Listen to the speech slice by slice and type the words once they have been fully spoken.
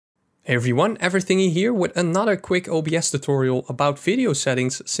Hey everyone, EverThingy here with another quick OBS tutorial about video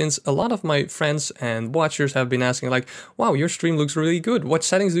settings, since a lot of my friends and watchers have been asking like, wow, your stream looks really good. What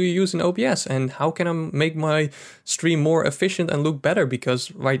settings do you use in OBS and how can I make my stream more efficient and look better?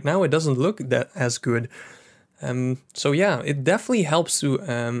 Because right now it doesn't look that as good. So yeah, it definitely helps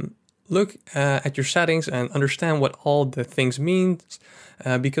to look at your settings and understand what all the things mean,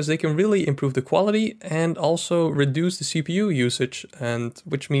 because they can really improve the quality and also reduce the CPU usage, and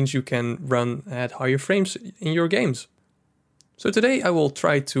which means you can run at higher frames in your games. So today I will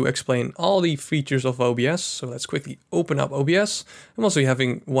try to explain all the features of OBS. So let's quickly open up OBS. I'm also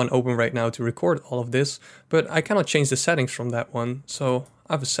having one open right now to record all of this, but I cannot change the settings from that one. So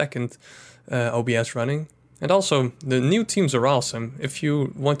I have a second OBS running. And also, the new themes are awesome. If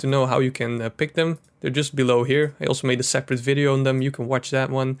you want to know how you can pick them, they're just below here. I also made a separate video on them. You can watch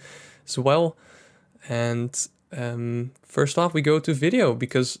that one as well. And first off, we go to video,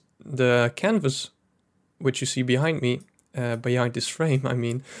 because the canvas, which you see behind me, behind this frame, I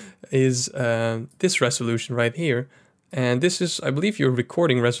mean, is this resolution right here. And this is, I believe, your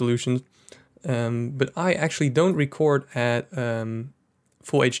recording resolution. But I actually don't record at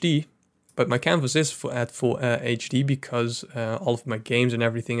full HD. But my canvas is at full HD because all of my games and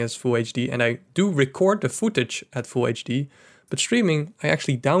everything is full HD, and I do record the footage at full HD. But streaming, I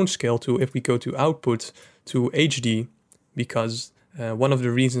actually downscale to, if we go to output, to HD, because one of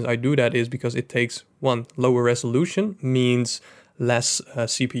the reasons I do that is because it takes, one, lower resolution, means less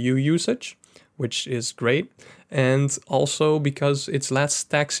CPU usage, which is great. And also because it's less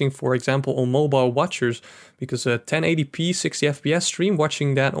taxing, for example, on mobile watchers, because a 1080p 60 FPS stream,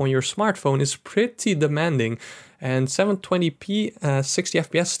 watching that on your smartphone is pretty demanding. And 720p 60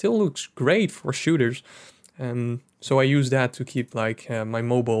 FPS still looks great for shooters. So I use that to keep like my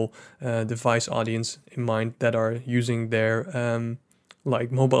mobile device audience in mind that are using their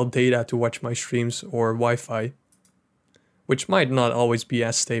like mobile data to watch my streams, or Wi-Fi, which might not always be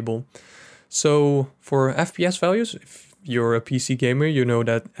as stable. So for FPS values, if you're a PC gamer, you know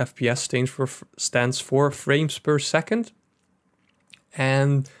that FPS stands for frames per second.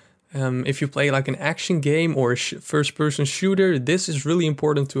 And if you play like an action game or a first-person shooter, this is really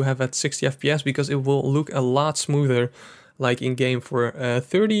important to have at 60 FPS, because it will look a lot smoother like in game. For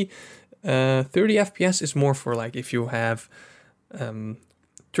 30 FPS is more for like if you have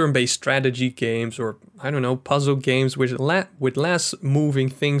turn-based strategy games, or I don't know, puzzle games with less moving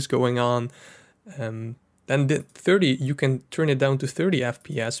things going on. Then the 30, you can turn it down to 30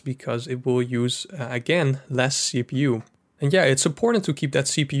 FPS because it will use again less CPU. And yeah, it's important to keep that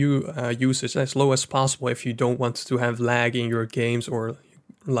CPU usage as low as possible if you don't want to have lag in your games or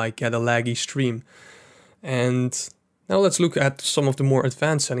like get a laggy stream. And now let's look at some of the more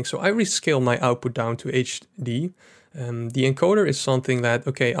advanced settings. So I rescale my output down to HD. The encoder is something that,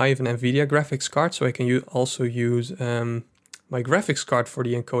 okay, I have an NVIDIA graphics card, so I can also use my graphics card for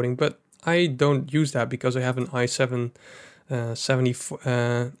the encoding, but I don't use that because I have an i7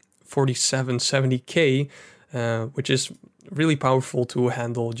 4770K, which is really powerful to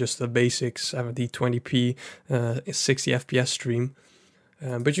handle just a basic 7020p 60 FPS stream.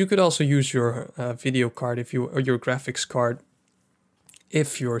 But you could also use your video card or your graphics card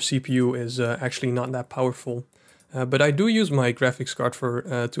if your CPU is actually not that powerful. But I do use my graphics card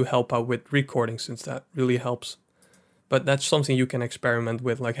to help out with recording, since that really helps. But that's something you can experiment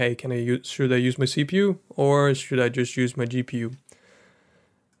with, like, hey, should I use my CPU or should I just use my GPU?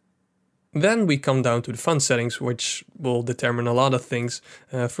 Then we come down to the fun settings, which will determine a lot of things.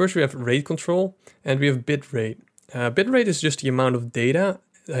 First we have rate control, and we have bitrate. Bitrate is just the amount of data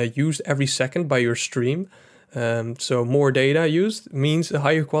used every second by your stream. So more data used means a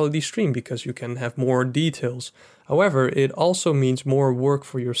higher quality stream, because you can have more details. However, it also means more work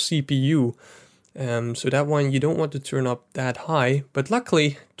for your CPU. So that one you don't want to turn up that high. But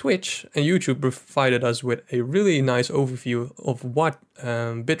luckily, Twitch and YouTube provided us with a really nice overview of what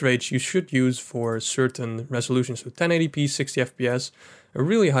bitrates you should use for certain resolutions. So 1080p 60 FPS, a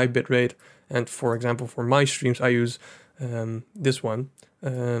really high bitrate. And for example, for my streams, I use this one.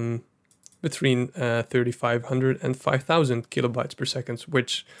 Between 3500 and 5000 kilobytes per second,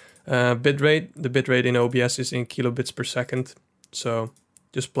 which the bitrate in OBS is in kilobits per second. So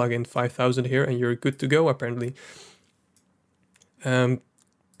just plug in 5000 here and you're good to go, apparently. Then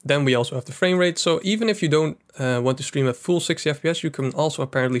we also have the frame rate. So even if you don't want to stream at full 60 FPS, you can also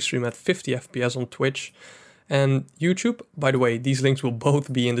apparently stream at 50 FPS on Twitch and YouTube. By the way, these links will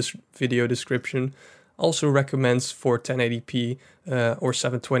both be in this video description. Also recommends for 1080p or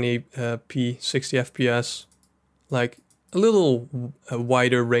 720p 60 FPS, like a little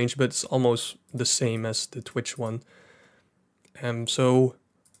wider range, but it's almost the same as the Twitch one. So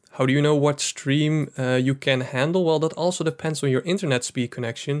How do you know what stream you can handle? Well, that also depends on your internet speed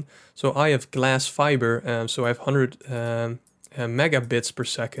connection. So I have glass fiber, so I have 100 megabits per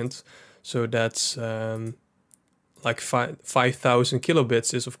second. So that's like 5,000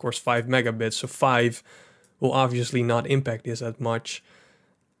 kilobits is of course 5 megabits. So 5 will obviously not impact this that much.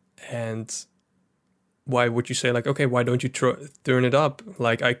 And why would you say like, okay, why don't you turn it up?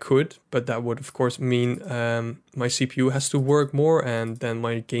 Like I could, but that would of course mean my CPU has to work more, and then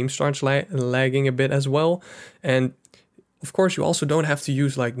my game starts lagging a bit as well. And of course you also don't have to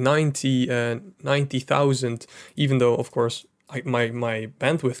use like 90,000, even though of course my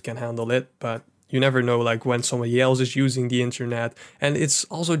bandwidth can handle it, but you never know like when somebody else is using the internet, and it's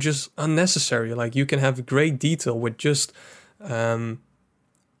also just unnecessary. Like you can have great detail with just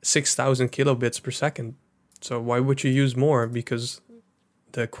 6,000 kilobits per second. So why would you use more? Because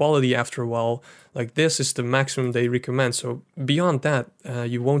the quality after a while, like this is the maximum they recommend. So beyond that,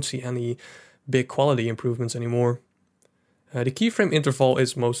 you won't see any big quality improvements anymore. The keyframe interval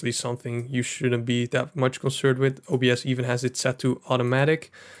is mostly something you shouldn't be that much concerned with. OBS even has it set to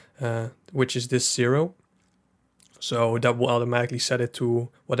automatic, which is this 0. So that will automatically set it to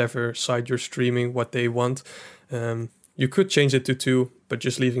whatever site you're streaming, what they want. You could change it to 2, but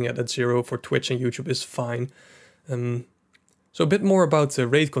just leaving it at 0 for Twitch and YouTube is fine. So a bit more about the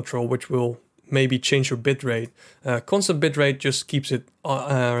rate control, which will maybe change your bitrate. Constant bitrate just keeps it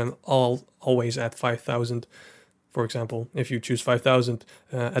always at 5,000. For example, if you choose 5,000,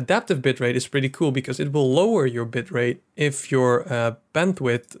 adaptive bitrate is pretty cool because it will lower your bitrate if your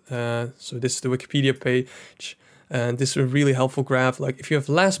bandwidth, so this is the Wikipedia page, and this is a really helpful graph. Like if you have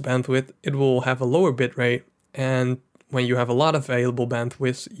less bandwidth, it will have a lower bitrate, and when you have a lot of available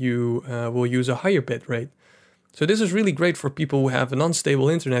bandwidth, you will use a higher bitrate. So this is really great for people who have an unstable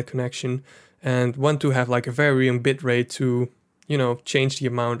internet connection and want to have like a varying bitrate to, you know, change the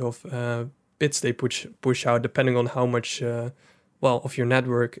amount of bits they push out depending on how much, of your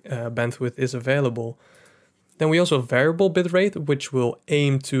network bandwidth is available. Then we also have variable bitrate, which will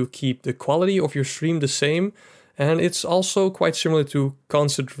aim to keep the quality of your stream the same. And it's also quite similar to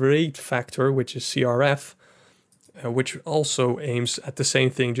constant rate factor, which is CRF, which also aims at the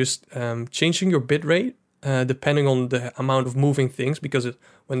same thing, just changing your bitrate depending on the amount of moving things, because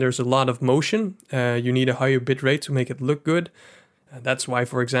when there's a lot of motion, you need a higher bitrate to make it look good. That's why,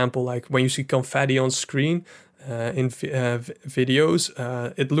 for example, like when you see confetti on screen in videos,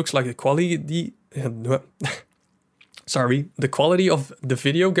 it looks like the quality, the quality of the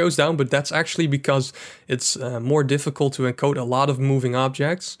video goes down, but that's actually because it's more difficult to encode a lot of moving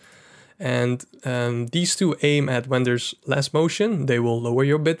objects. And these two aim at when there's less motion, they will lower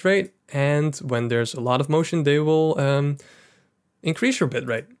your bitrate, and when there's a lot of motion, they will increase your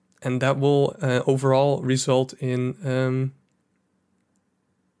bitrate, and that will overall result in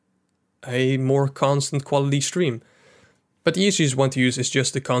a more constant quality stream. But the easiest one to use is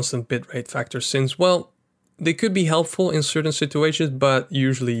just the constant bitrate factor, since, well, they could be helpful in certain situations, but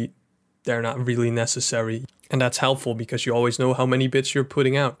usually they're not really necessary. And that's helpful because you always know how many bits you're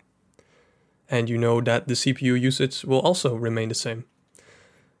putting out. And you know that the CPU usage will also remain the same.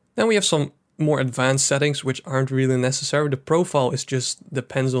 Then we have some more advanced settings which aren't really necessary. The profile is just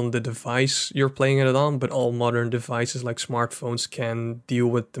depends on the device you're playing it on, but all modern devices like smartphones can deal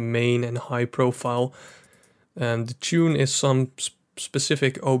with the main and high profile. And the tune is some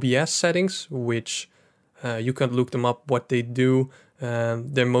specific OBS settings, which you can look them up what they do.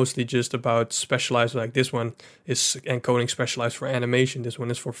 They're mostly just about specialized, like this one is encoding specialized for animation, this one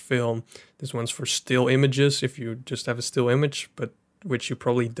is for film, this one's for still images if you just have a still image, but which you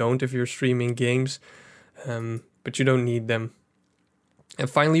probably don't if you're streaming games, but you don't need them. And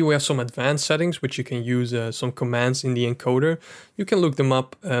finally, we have some advanced settings which you can use some commands in the encoder. You can look them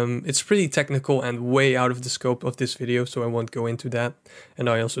up. It's pretty technical and way out of the scope of this video, so I won't go into that. And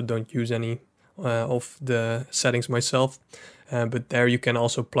I also don't use any of the settings myself. But there you can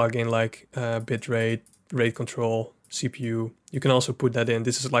also plug in like bitrate, rate control, CPU. You can also put that in.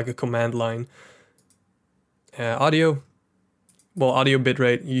 This is like a command line. Audio. Well, audio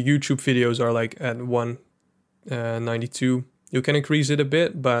bitrate. YouTube videos are like at 192. You can increase it a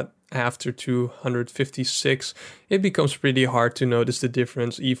bit, but after 256, it becomes pretty hard to notice the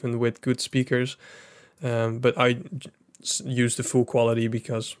difference, even with good speakers. But I use the full quality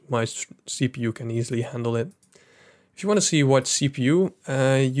because my CPU can easily handle it. If you want to see what CPU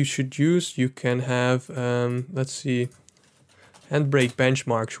you should use, you can have, let's see, Handbrake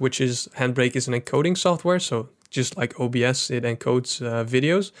benchmarks, which is, Handbrake is an encoding software, so just like OBS, it encodes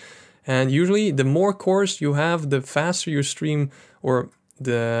videos. And usually the more cores you have, the faster your stream, or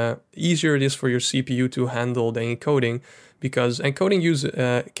the easier it is for your CPU to handle the encoding, because encoding use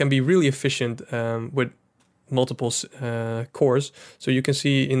can be really efficient with multiple cores. So you can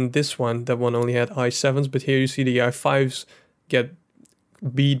see in this one, that one only had i7s, but here you see the i5s get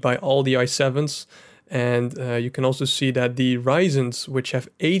beat by all the i7s. And you can also see that the Ryzens, which have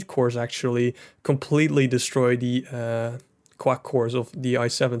 8 cores, actually completely destroy the quad cores of the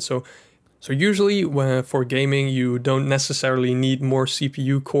i7. So usually for gaming, you don't necessarily need more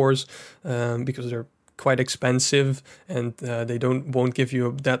CPU cores because they're quite expensive and they won't give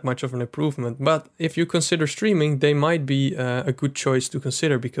you that much of an improvement. But if you consider streaming, they might be a good choice to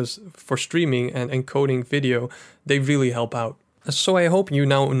consider, because for streaming and encoding video, they really help out. So I hope you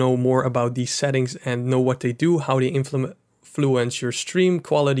now know more about these settings and know what they do, how they influence your stream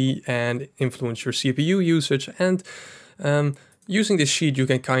quality and influence your CPU usage. And using this sheet, you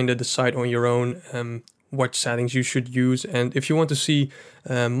can kind of decide on your own what settings you should use. And if you want to see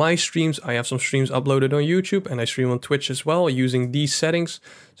my streams, I have some streams uploaded on YouTube and I stream on Twitch as well using these settings.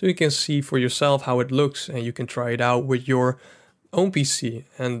 So you can see for yourself how it looks and you can try it out with your own PC.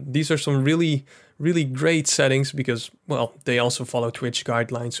 And these are some really great settings because, well, they also follow Twitch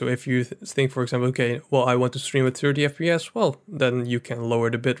guidelines. So if you think, for example, okay, well, I want to stream at 30 FPS, well, then you can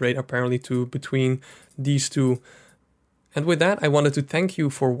lower the bitrate apparently to between these two. And with that, I wanted to thank you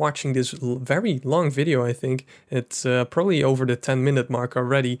for watching this very long video, I think. It's probably over the 10-minute mark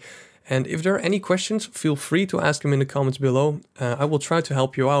already. And if there are any questions, feel free to ask them in the comments below. I will try to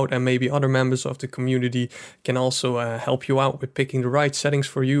help you out, and maybe other members of the community can also help you out with picking the right settings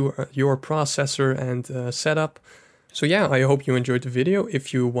for you, your processor and setup. So yeah, I hope you enjoyed the video.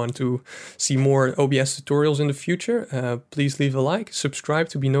 If you want to see more OBS tutorials in the future, please leave a like, subscribe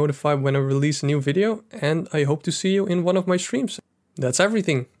to be notified when I release a new video, and I hope to see you in one of my streams. That's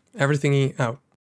everything. EverThingy out.